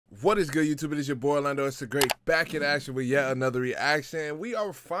What is good, YouTube? It is your boy EarlandoXDaGreat back in action with yet another reaction. We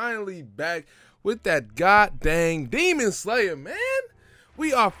are finally back with that goddamn Demon Slayer, man.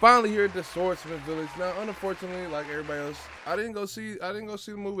 We are finally here at the Swordsmith Village. Now, unfortunately, like everybody else, I didn't go see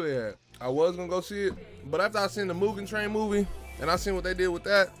the movie they had. I was gonna go see it, but after I seen the Mugen Train movie and I seen what they did with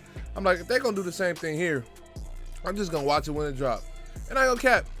that, I'm like, if they're gonna do the same thing here, I'm just gonna watch it when it drops. And I ain't gonna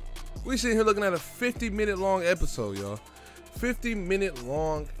cap. We sitting here looking at a 50-minute long episode, y'all. 50-minute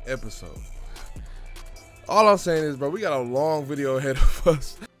long episode. All I'm saying is, bro, we got a long video ahead of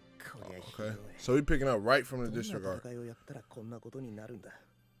us. Okay, so we picking up right from the disregard.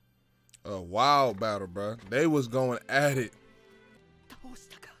 A wild battle, bro. They was going at it.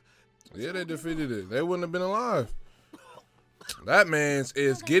 Yeah, they defeated it. They wouldn't have been alive. That man's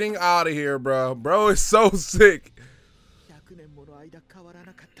is getting out of here, bro. Bro is so sick.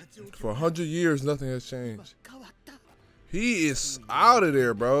 For 100 years, nothing has changed. He is out of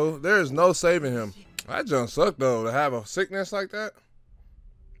there, bro. There is no saving him. That junk sucked, though, to have a sickness like that.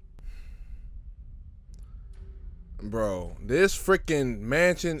 Bro, this freaking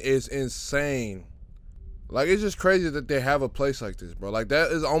mansion is insane. Like, it's just crazy that they have a place like this, bro. Like,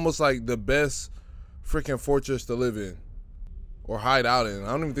 that is almost like the best freaking fortress to live in. Or hide out in.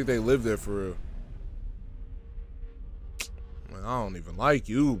 I don't even think they live there for real. Man, I don't even like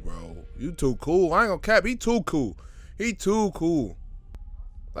you, bro. You too cool. I ain't gonna cap. He too cool. He too cool.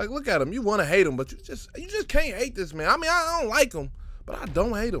 Like, look at him. You want to hate him, but you just can't hate this man. I mean, I don't like him, but I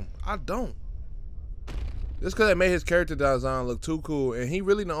don't hate him. I don't. Just because they made his character design look too cool, and he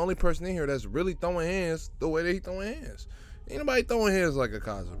really the only person in here that's really throwing hands the way that he throwing hands. Ain't nobody throwing hands like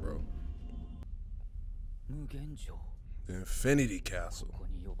Akaza, bro. The Infinity Castle.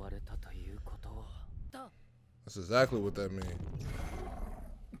 That's exactly what that means.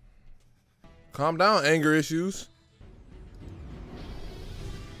 Calm down, anger issues.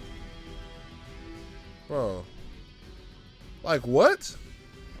 Bro. Like, what?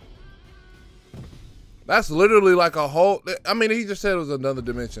 That's literally like a whole... I mean, he just said it was another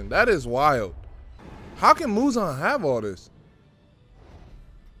dimension. That is wild. How can Muzan have all this?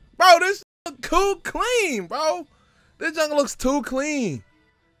 Bro, this look too clean, bro. This jungle looks too clean.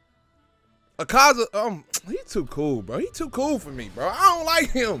 Akaza, he too cool, bro. He too cool for me, bro. I don't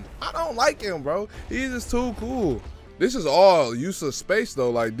like him. I don't like him, bro. He's just too cool. This is all useless space, though.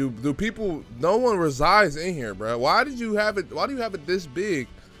 Like, do people... No one resides in here, bro. Why did you have it... Why do you have it this big?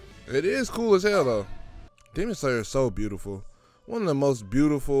 It is cool as hell, though. Demon Slayer is so beautiful. One of the most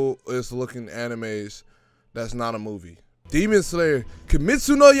beautifulest looking animes that's not a movie. Demon Slayer,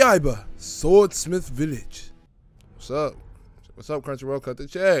 Kimetsu no Yaiba, Swordsmith Village. What's up? What's up, Crunchyroll? Cut the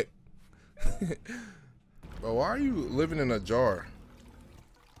check. Bro, why are you living in a jar?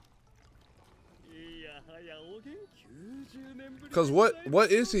 Cause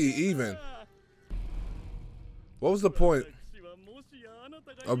what is he even? What was the point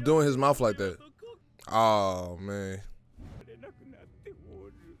of doing his mouth like that? Oh man.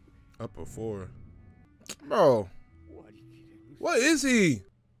 Upper 4. Bro. What is he?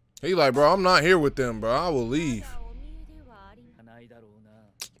 He like, bro, I'm not here with them, bro. I will leave.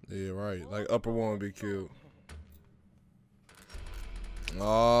 Yeah, right. Like upper 1 would be cute.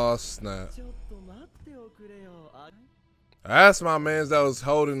 Oh snap. That's my mans that was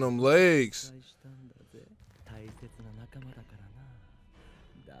holding them legs.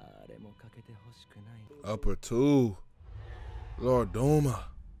 Upper 2. Lord Duma.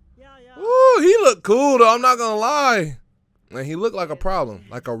 Ooh, he looked cool though, I'm not gonna lie. And he looked like a problem,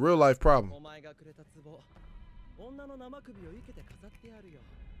 like a real life problem.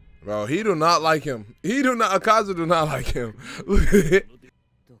 Bro, he do not like him. Akaza do not like him.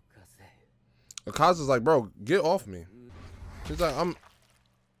 Akaza's like, bro, get off me. He's like,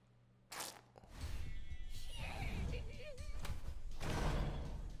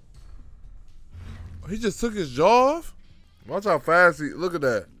 he just took his jaw off? Watch how fast he, look at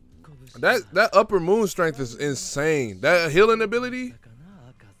that. That upper moon strength is insane. That healing ability,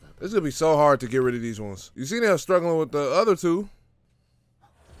 it's gonna be so hard to get rid of these ones. You see they're struggling with the other 2.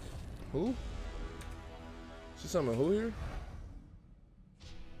 Who? See something who here?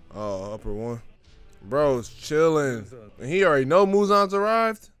 Oh, upper 1. Bro's chilling. And he already know Muzan's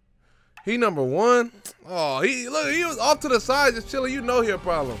arrived. He number 1. Oh, he was off to the side just chilling. You know he a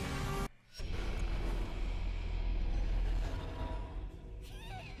problem.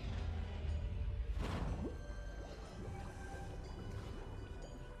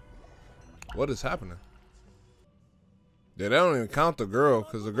 What is happening? Yeah, they don't even count the girl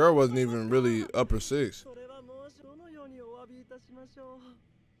because the girl wasn't even really upper 6.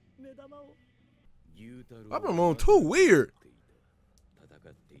 Upper moon too weird.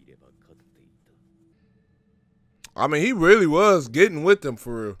 I mean, he really was getting with them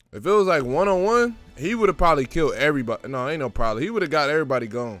for real. If it was like one-on-one, he would have probably killed everybody. No, ain't no problem. He would have got everybody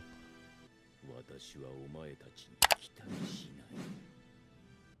gone.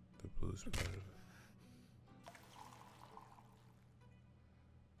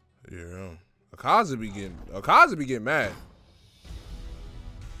 Yeah, Akaza be getting mad.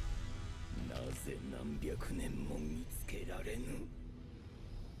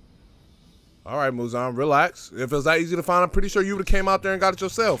 All right, Muzan, relax. If it was that easy to find, I'm pretty sure you would have came out there and got it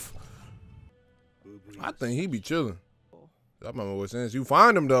yourself. I think he be chilling. That might make more sense. You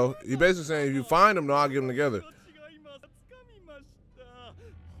find him though. He basically saying if you find him, though, I'll get them together.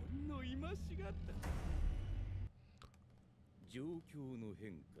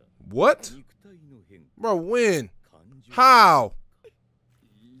 What? Bro, when? How?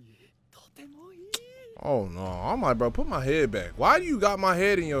 Oh no, I'm like, bro, put my head back. Why do you got my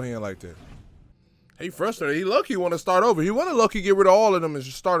head in your hand like that? He frustrated. He lucky want to start over. He want to lucky get rid of all of them and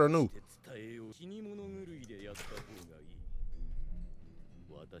just start anew.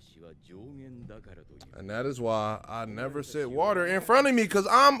 And that is why I never set water in front of me, because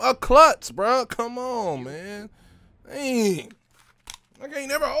I'm a klutz, bro. Come on, man. Dang. I can't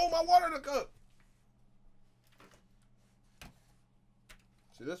never hold my water in the cup.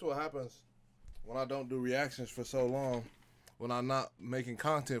 See, this is what happens when I don't do reactions for so long, when I'm not making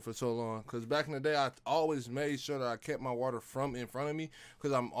content for so long. Because back in the day, I always made sure that I kept my water from in front of me,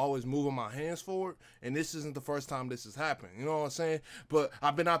 because I'm always moving my hands forward. And this isn't the first time this has happened. You know what I'm saying? But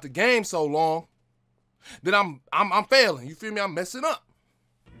I've been out the game so long that I'm failing. You feel me? I'm messing up.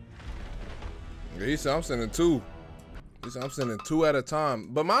 Yeah, he said I'm sending two. He said I'm sending two at a time.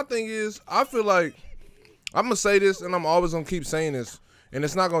 But my thing is, I feel like I'm going to say this, and I'm always going to keep saying this. And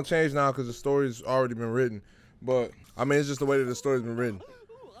it's not going to change now because the story's already been written. But, I mean, it's just the way that the story's been written.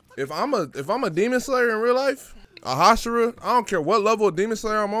 If I'm a demon slayer in real life, a Hashira, I don't care what level of demon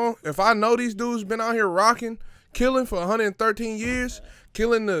slayer I'm on. If I know these dudes been out here rocking, killing for 113 years,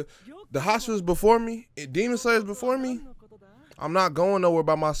 killing the Hashiras before me, demon slayers before me, I'm not going nowhere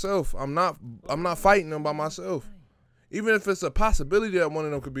by myself. I'm not fighting them by myself. Even if it's a possibility that one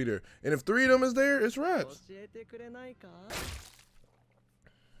of them could be there. And if three of them is there, it's rats.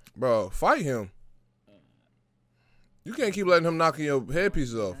 Bro, fight him. You can't keep letting him knocking your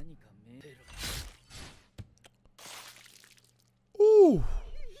headpieces off. Ooh.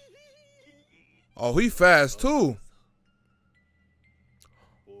 Oh, he fast too.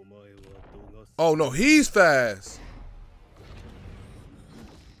 Oh no, he's fast.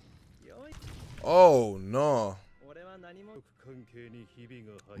 Oh no.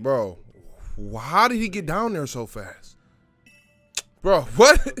 Bro, how did he get down there so fast? Bro,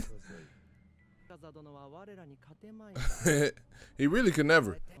 what? He really could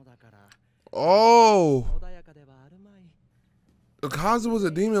never. Oh. Akaza was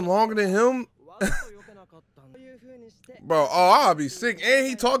a demon longer than him? Bro, oh, I'll be sick. And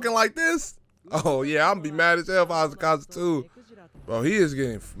he talking like this? Oh, yeah, I'm be mad as hell if I was Akaza too. Bro, he is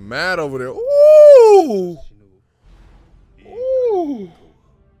getting mad over there. Ooh. Ooh.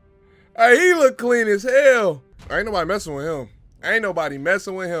 Hey, he look clean as hell. Ain't nobody messing with him. Ain't nobody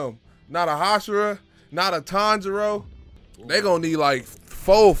messing with him. Not a Hashira, not a Tanjiro. They gonna need like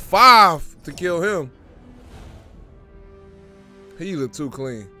 4, 5 to kill him. He look too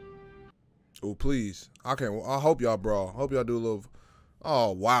clean. Oh, please. I hope y'all brawl. Hope y'all do a little.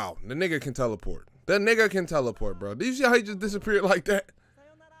 Oh, wow. The nigga can teleport. The nigga can teleport, bro. Did you see how he just disappeared like that?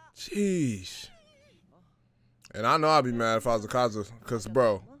 Jeez. And I know I'd be mad if I was Akaza, because,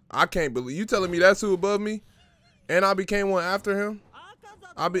 bro, I can't believe you telling me that's who above me, and I became one after him.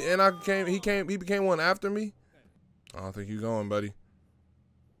 He became one after me. I don't think you're going, buddy.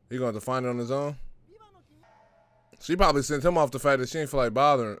 He going to find it on his own. She probably sent him off the fact that she ain't feel like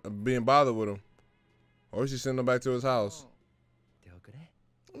being bothered with him, or she sent him back to his house.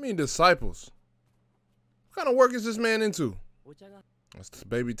 I mean, disciples. What kind of work is this man into? That's the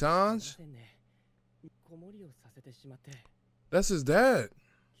baby Tanj. That's his dad.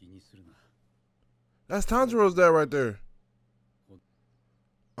 That's Tanjiro's dad right there.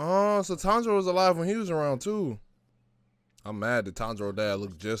 Oh, so Tanjiro was alive when he was around too. I'm mad that Tanjiro's dad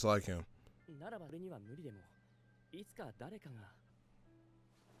looked just like him.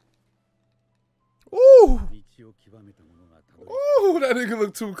 Ooh. Ooh, that nigga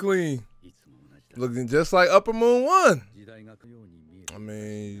look too clean. Looking just like Upper Moon 1. I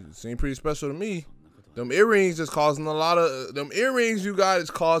mean, seemed pretty special to me. Them earrings is causing a lot of you got is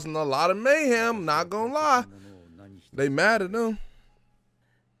causing a lot of mayhem, not gonna lie. They mad at them.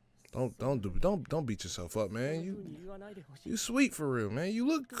 Don't beat yourself up, man. You sweet for real, man. You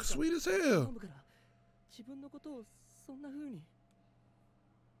look sweet as hell.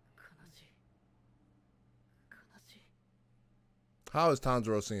 How is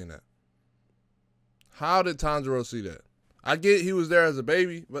Tanjiro seeing that? How did Tanjiro see that? I get he was there as a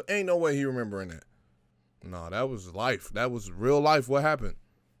baby, but ain't no way he remembering that. No, that was life. That was real life. What happened?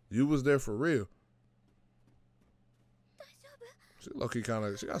 You was there for real. She low-key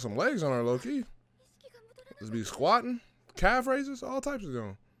she got some legs on her low-key. Just be squatting, calf raises, all types of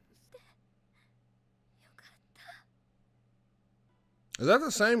going. Is that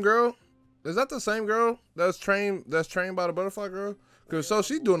the same girl? Is that the same girl that's trained by the butterfly girl? Cause so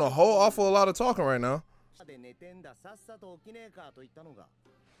she's doing a whole awful lot of talking right now.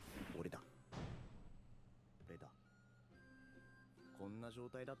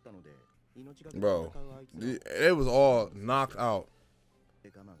 Bro, it was all knocked out.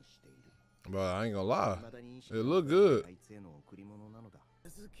 Bro, I ain't gonna lie. It looked good.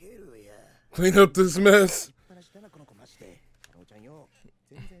 Clean up this mess.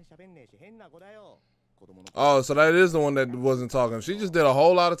 Oh, so that is the one that wasn't talking. She just did a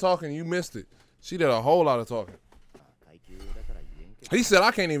whole lot of talking. You missed it. She did a whole lot of talking. He said,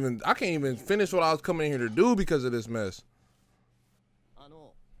 I can't even finish what I was coming in here to do because of this mess.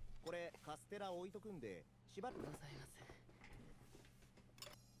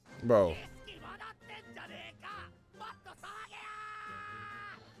 Bro.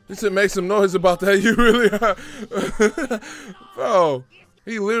 He said, make some noise about that. You really are. Bro.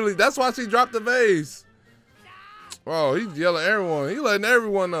 He literally, that's why she dropped the vase. Bro, he's yelling at everyone. He letting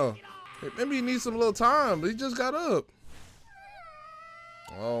everyone know. Maybe he needs some little time, but he just got up.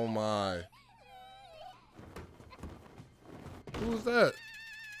 Oh my. Who's that?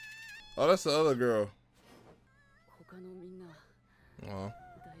 Oh, that's the other girl. Oh.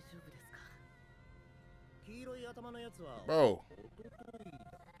 Bro.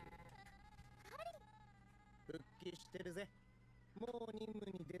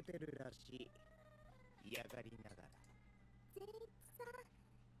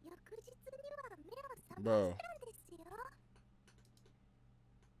 Bro.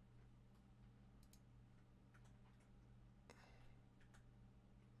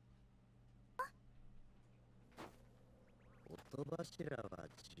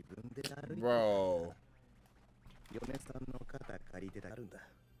 Bro.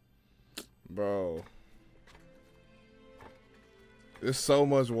 Bro. There's so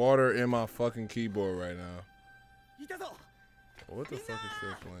much water in my fucking keyboard right now. What the fuck is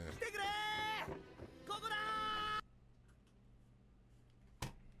this playing?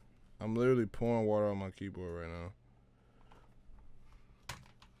 I'm literally pouring water on my keyboard right now.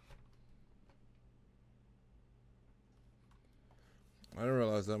 I didn't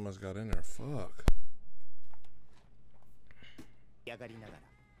realize that much got in there. Fuck.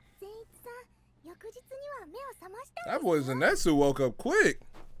 That boy Zenetsu woke up quick.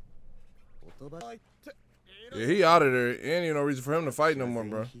 Yeah, he out of there. Ain't even no reason for him to fight no more,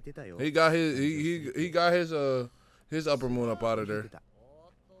 bro. He got his upper moon up out of there.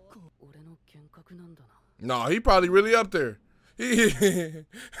 No, he probably really up there.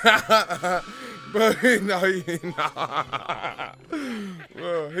 But no,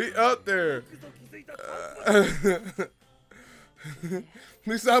 bro, he up there. At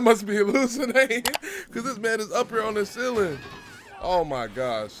least I must be hallucinating, because this man is up here on the ceiling. Oh my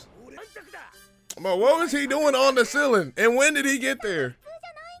gosh. Bro, what was he doing on the ceiling? And when did he get there?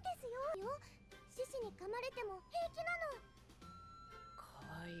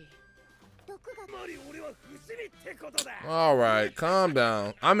 All right, calm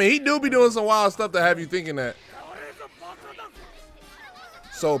down. I mean, he do be doing some wild stuff to have you thinking that.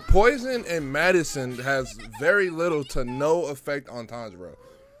 So poison and medicine has very little to no effect on Tanjiro.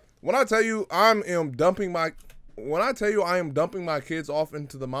 When I tell you I am dumping my kids off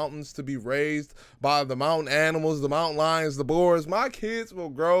into the mountains to be raised by the mountain animals, the mountain lions, the boars, my kids will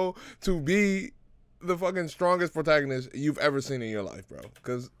grow to be the fucking strongest protagonist you've ever seen in your life, bro.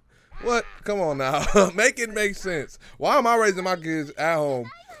 Because what? Come on now. Make it make sense. Why am I raising my kids at home?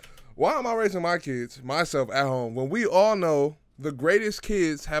 Why am I raising my kids, myself, at home, when we all know the greatest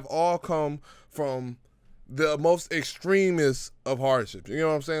kids have all come from the most extremist of hardships? You know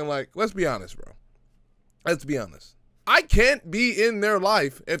what I'm saying? Like, let's be honest, bro. Let's be honest. I can't be in their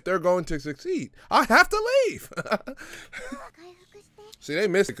life if they're going to succeed. I have to leave. See, they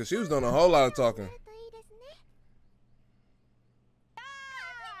missed it because she was doing a whole lot of talking.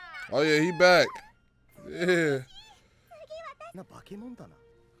 Oh yeah, he back. Yeah.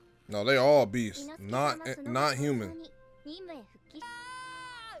 No, they all beasts, not human.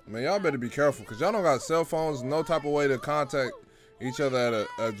 Man, y'all better be careful, because y'all don't got cell phones, no type of way to contact each other at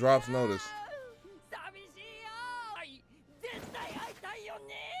a drop's notice.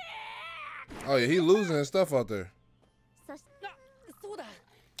 Oh, yeah, he losing his stuff out there.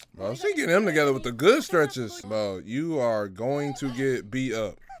 Bro, she getting him together with the good stretches. Bro, you are going to get beat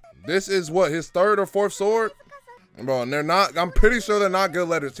up. This is what, his third or fourth sword? Bro, and they're not, I'm pretty sure they're not good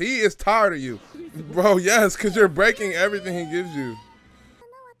letters. He is tired of you. Bro, yes, because you're breaking everything he gives you.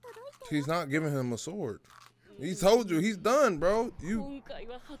 He's not giving him a sword. He told you, he's done, bro. You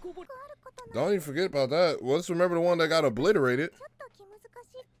don't even forget about that. Well, let's remember the one that got obliterated.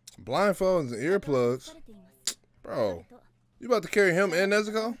 Blindfolds and earplugs. Bro, you about to carry him and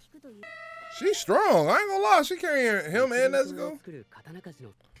Nezuko? She's strong. I ain't gonna lie. She carrying him and Nezuko.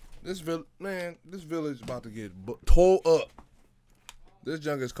 This village about to get tore up. This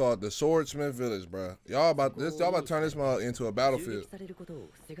junk is called the Swordsmith Village, bro. Y'all about to turn this mall into a battlefield.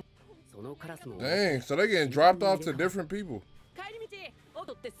 Dang, so they getting dropped off to different people.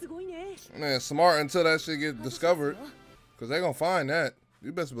 Man, smart until that shit get discovered, cause they gonna find that.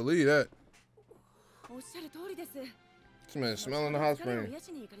 You best believe that. This man smelling the hot spring.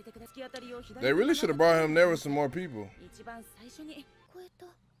 They really should have brought him there with some more people.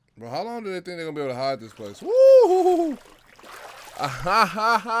 Bro, how long do they think they're gonna be able to hide this place? Woo!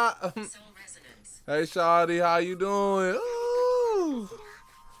 Hey, Shawty, how you doing? Ooh.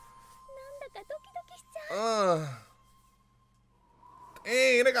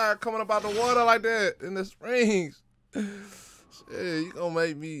 Dang, they got her coming up out the water like that in the springs. Shit, you gonna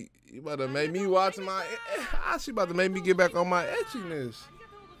make me, you about to make me watch my, she about to make me get back on my etchiness.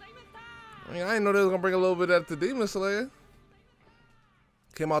 I mean, I didn't know they was gonna bring a little bit of that to Demon Slayer.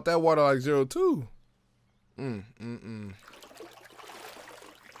 Came out that water like 0-2.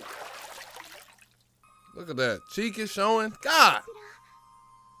 Look at that. Cheek is showing. God.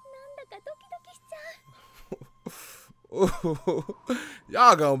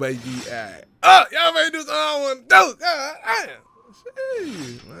 Y'all gonna make me act. Oh, y'all may do something I don't want to do. God damn.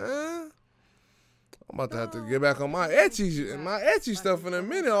 Jeez, man. I'm about to have to get back on my etchy stuff in a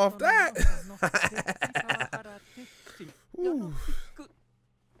minute off that.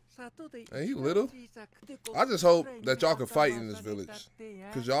 Hey, he little. I just hope that y'all can fight in this village.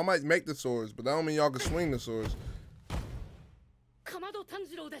 Because y'all might make the swords, but that don't mean y'all can swing the swords.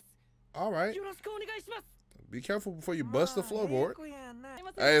 Alright. Be careful before you bust the floorboard.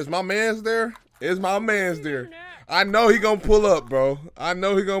 Hey, is my man's there? Is my man's there? I know he gonna pull up, bro. I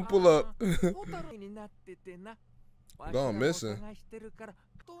know he gonna pull up. Gone missing.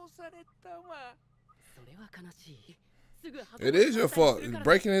 It is your fault. He's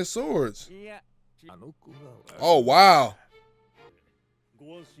breaking his swords. Oh, wow.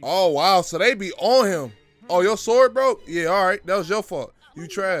 Oh, wow. So they be on him. Oh, your sword broke? Yeah, all right. That was your fault. You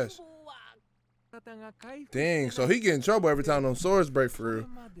trash. Dang, so he get in trouble every time them swords break for real.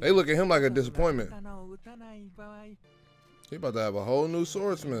 They look at him like a disappointment. He about to have a whole new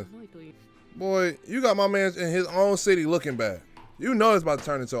swordsmith. Boy, you got my man in his own city looking bad. You know it's about to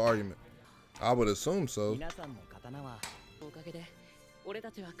turn into an argument. I would assume so.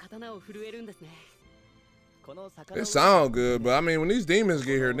 It sound good, but I mean, when these demons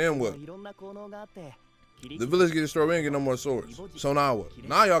get here, then what? The village get destroyed, we ain't get no more swords. So now what?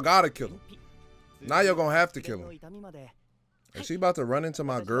 Now y'all gotta kill him. Now y'all gonna have to kill him. Is she about to run into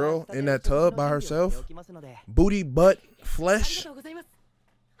my girl in that tub by herself? Booty, butt, flesh?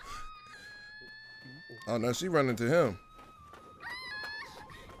 Oh no, she running into him.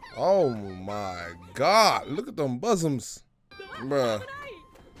 Oh my God, look at them bosoms. Bruh.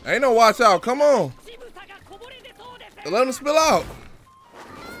 Ain't no watch out, come on. Let him spill out.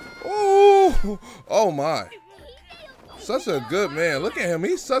 Ooh, oh my. Such a good man. Look at him,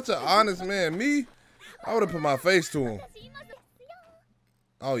 he's such an honest man. Me, I would have put my face to him.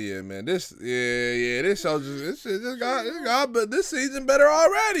 Oh yeah, man, this show but this season better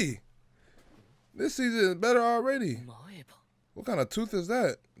already. This season is better already. What kind of tooth is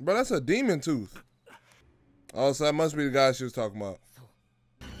that? Bro, that's a demon tooth. Oh, so that must be the guy she was talking about.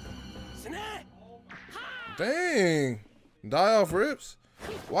 Dang. Die off rips?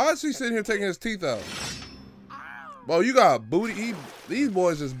 Why is he sitting here taking his teeth out? Bro, you got booty. These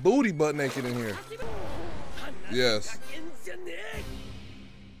boys is booty butt naked in here. Yes.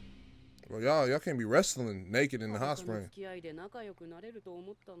 Bro, y'all can't be wrestling naked in the hot spring.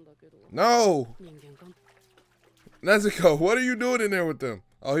 No. Nezuko, what are you doing in there with them?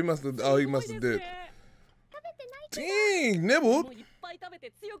 Oh, he must have dipped. Dang, nibbled.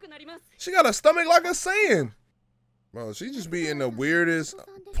 She got a stomach like a sand. Bro, she just be in the weirdest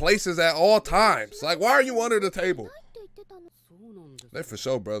places at all times. Like, why are you under the table? They for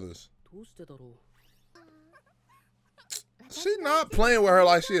sure brothers. She not playing with her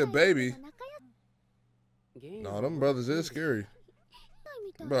like she a baby. No, them brothers is scary.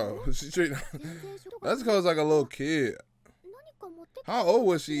 Bro, that's cause like a little kid. How old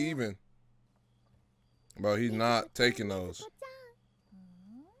was she even? Bro, he's not taking those.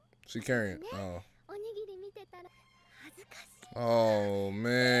 She carrying. Oh. Oh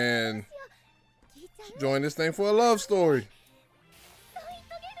man. Join this thing for a love story.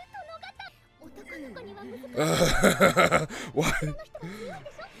 What?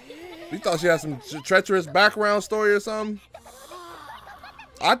 You thought she had some treacherous background story or something?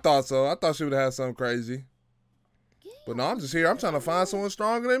 I thought so. I thought she would have had something crazy. But no, I'm just here. I'm trying to find someone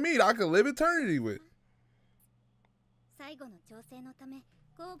stronger than me that I could live eternity with.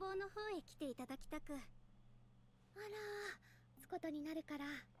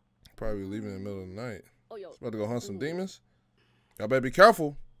 Probably leaving in the middle of the night. About to go hunt some demons. Y'all better be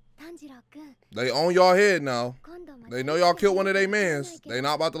careful. They on y'all head now. They know y'all killed one of their mans. They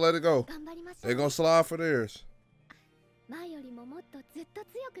not about to let it go. They gonna slide for theirs.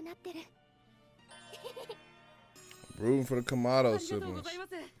 Rooting for the Kamado siblings.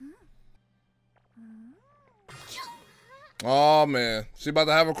 Oh man, she about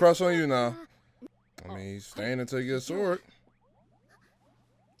to have a crush on you now. I mean, he's staying until you get a sword.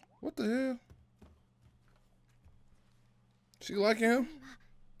 What the hell? She liking him?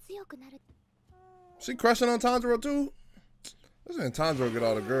 She crushing on Tanjiro too? This ain't Tanjiro get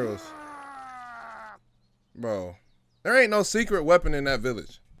all the girls. Bro, there ain't no secret weapon in that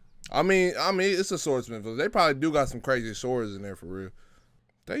village. I mean, it's a swordsmith village. They probably do got some crazy swords in there for real.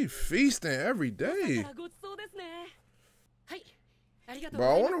 They feasting every day.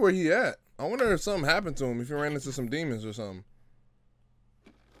 Bro, I wonder where he at. I wonder if something happened to him, if he ran into some demons or something.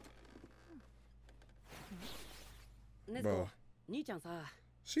 Bro,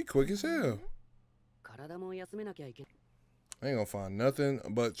 she quick as hell. Ain't gonna find nothing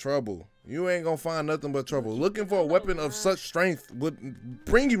but trouble. You ain't gonna find nothing but trouble. Looking for a weapon of such strength would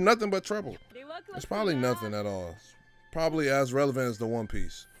bring you nothing but trouble. It's probably nothing at all. It's probably as relevant as the One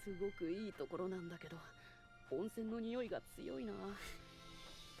Piece.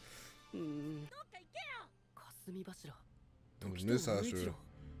 Miss Hashira,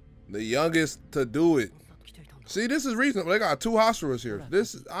 the youngest to do it. See, this is reasonable. They got 2 Hashiras here.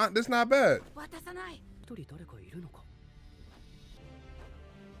 This not bad.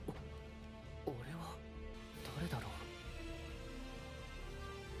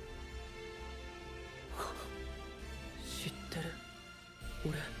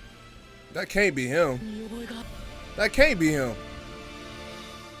 That can't be him. That can't be him.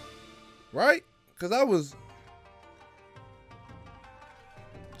 Right? Because I was...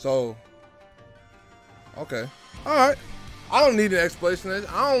 So... Okay. Alright. I don't need an explanation.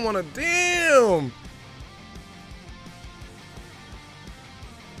 I don't want to... Damn!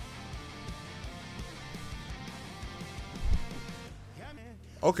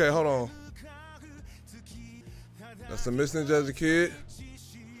 Okay, hold on. That's the missing as a kid.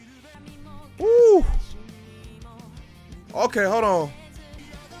 Woo! Okay, hold on.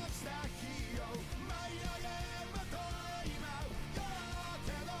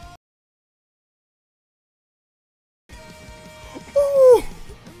 Ooh!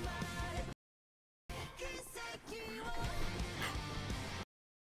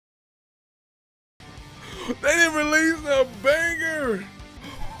 They didn't release a banger.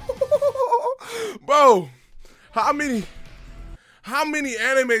 Bro, how many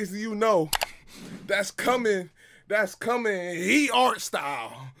animes do you know that's coming heat art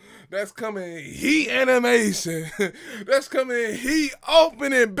style, that's coming heat animation, that's coming heat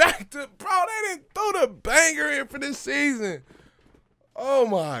opening back to, bro, they didn't throw the banger in for this season. Oh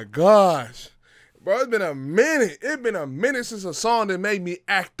my gosh. Bro, it's been a minute. It's been a minute since a song that made me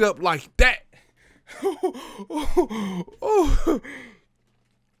act up like that.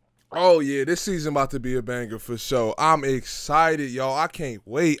 Oh yeah, this season about to be a banger for sure. I'm excited, y'all. I can't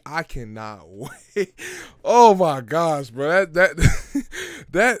wait. I cannot wait. Oh my gosh, bro.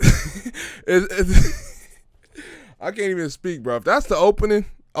 That is I can't even speak, bro. If that's the opening,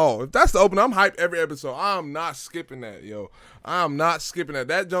 if that's the opening, I'm hyped every episode. I'm not skipping that, yo. I'm not skipping that.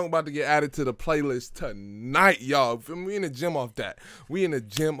 That junk about to get added to the playlist tonight, y'all. We in the gym off that. We in the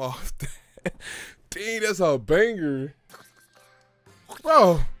gym off that. Dang, that's a banger.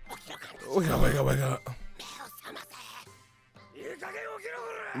 Bro. Wake up.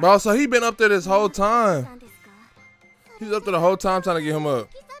 Bro, so he been up there this whole time. He's up there the whole time trying to get him up.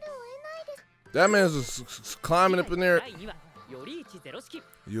 That man's just climbing up in there.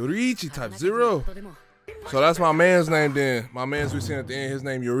 Yoriichi type 0. So that's my man's name then. My man's we seen at the end, his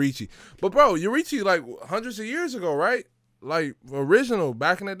name Yorichi. But bro, Yorichi like hundreds of years ago, right? Like original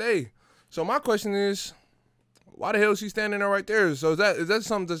back in the day. So my question is, why the hell is she standing there right there? So is that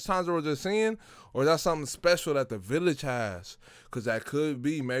something that Tanjiro was just seeing? Or is that something special that the village has? Because that could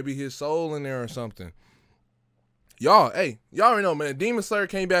be maybe his soul in there or something. Y'all, hey, y'all already know, man. Demon Slayer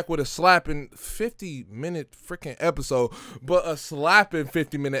came back with a slapping 50-minute freaking episode, but a slapping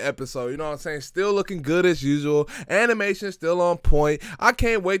 50-minute episode. You know what I'm saying? Still looking good as usual. Animation still on point. I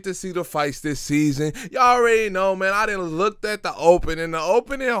can't wait to see the fights this season. Y'all already know, man. I done looked at the opening. The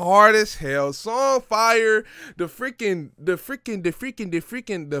opening hard as hell. Song fire. The freaking. What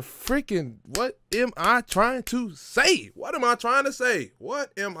am I trying to say? What am I trying to say?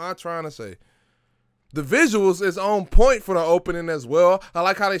 What am I trying to say? The visuals is on point for the opening as well. I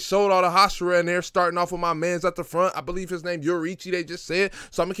like how they showed all the Hashira in there, starting off with my mans at the front. I believe his name Yorichi, they just said.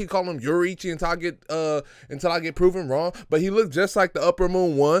 So I'm gonna keep calling him Yorichi until I get proven wrong. But he looked just like the Upper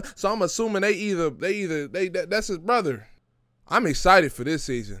Moon one. So I'm assuming that's his brother. I'm excited for this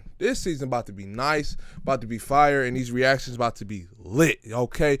season. This season about to be nice, about to be fire, and these reactions about to be lit.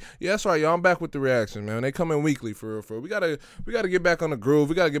 Okay, yeah, that's right, y'all. I'm back with the reactions, man. They come in weekly for real. We gotta get back on the groove.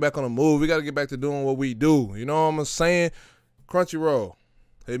 We gotta get back on the move. We gotta get back to doing what we do. You know what I'm saying? Crunchyroll,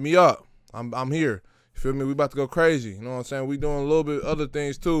 hit me up. I'm here. You feel me? We about to go crazy. You know what I'm saying? We doing a little bit other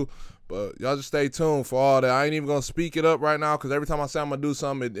things too. But y'all just stay tuned for all that. I ain't even going to speak it up right now because every time I say I'm going to do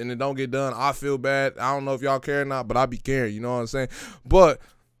something and it don't get done, I feel bad. I don't know if y'all care or not, but I be caring. You know what I'm saying? But,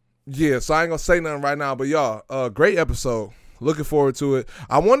 yeah, so I ain't going to say nothing right now. But, y'all, great episode. Looking forward to it.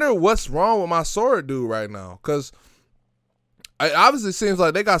 I wonder what's wrong with my sword dude right now because it obviously seems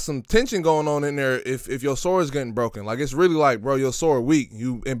like they got some tension going on in there if your sword is getting broken. Like, it's really like, bro, your sword weak.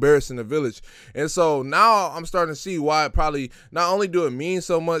 You embarrassing the village. And so now I'm starting to see why it probably not only do it mean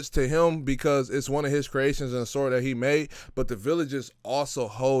so much to him because it's one of his creations and a sword that he made, but the villagers also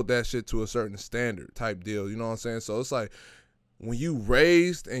hold that shit to a certain standard type deal. You know what I'm saying? So it's like when you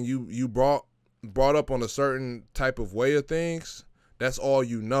raised and you brought up on a certain type of way of things, that's all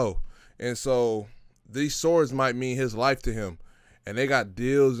you know. And so these swords might mean his life to him. And they got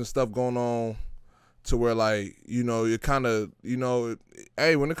deals and stuff going on to where, like, you know, you're kind of, you know,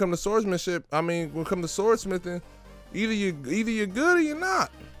 hey, when it comes to swordsmanship, I mean, when it comes to swordsmithing, either you're good or you're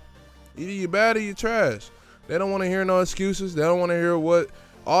not. Either you're bad or you're trash. They don't want to hear no excuses. They don't want to hear what.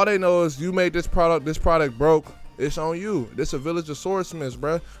 All they know is you made this product broke. It's on you. This a village of swordsmiths,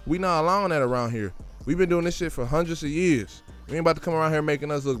 bruh. We not allowing that around here. We've been doing this shit for hundreds of years. We ain't about to come around here making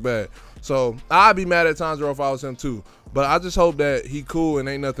us look bad. So I'd be mad at Tanjiro if I was him too. But I just hope that he cool and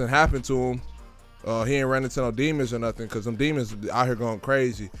ain't nothing happened to him. He ain't ran into no demons or nothing because them demons out here going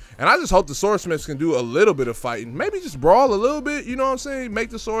crazy. And I just hope the swordsmiths can do a little bit of fighting. Maybe just brawl a little bit, you know what I'm saying? Make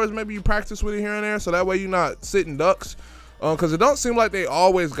the swords, maybe you practice with it here and there so that way you're not sitting ducks. Because it don't seem like they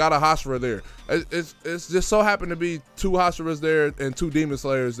always got a Hashira there. It's just so happened to be 2 Hashiras there and 2 demon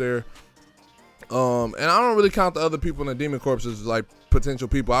slayers there. And I don't really count the other people in the demon corps as like potential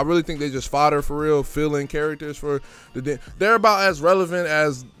people. I really think they just fodder for real, fill-in characters for the. They're about as relevant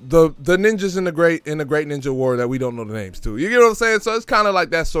as the ninjas in the great ninja war that we don't know the names to. You get what I'm saying? So it's kind of like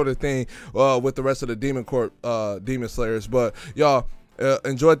that sort of thing with the rest of the demon corps, demon slayers. But y'all.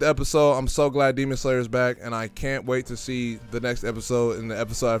 Enjoyed the episode. I'm so glad Demon Slayer's back, and I can't wait to see the next episode and the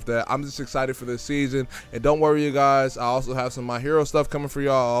episode after that. I'm just excited for this season, and don't worry, you guys. I also have some My Hero stuff coming for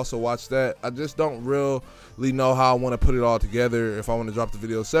y'all. I'll also watch that. I just don't really know how I want to put it all together. If I want to drop the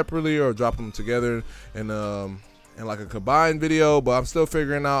videos separately or drop them together in like a combined video, but I'm still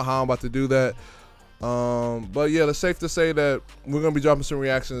figuring out how I'm about to do that. But yeah, it's safe to say that we're gonna be dropping some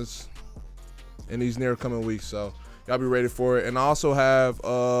reactions in these near coming weeks. So. Y'all be ready for it. And I also have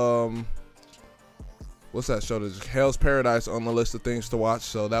what's that show? There's Hell's Paradise on the list of things to watch,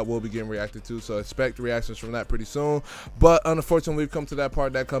 so that will be getting reacted to. So expect reactions from that pretty soon. But unfortunately, we've come to that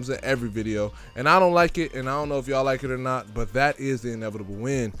part that comes in every video, and I don't like it, and I don't know if y'all like it or not, but that is the inevitable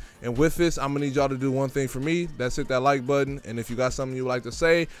win. And with this, I'm gonna need y'all to do one thing for me. That's hit that like button. And if you got something you would like to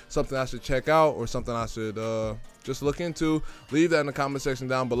say, something I should check out, or something I should just look into, leave that in the comment section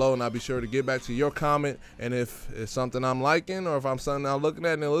down below, and I'll be sure to get back to your comment. And if it's something I'm liking, or if I'm something I'm looking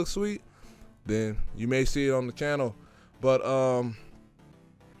at and it looks sweet, then you may see it on the channel. But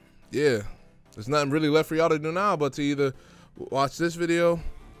yeah, there's nothing really left for y'all to do now but to either watch this video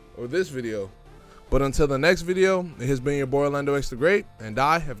or this video. But until the next video, it has been your boy EarlandoXDaGreat, and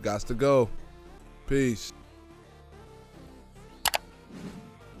I have got to go. Peace.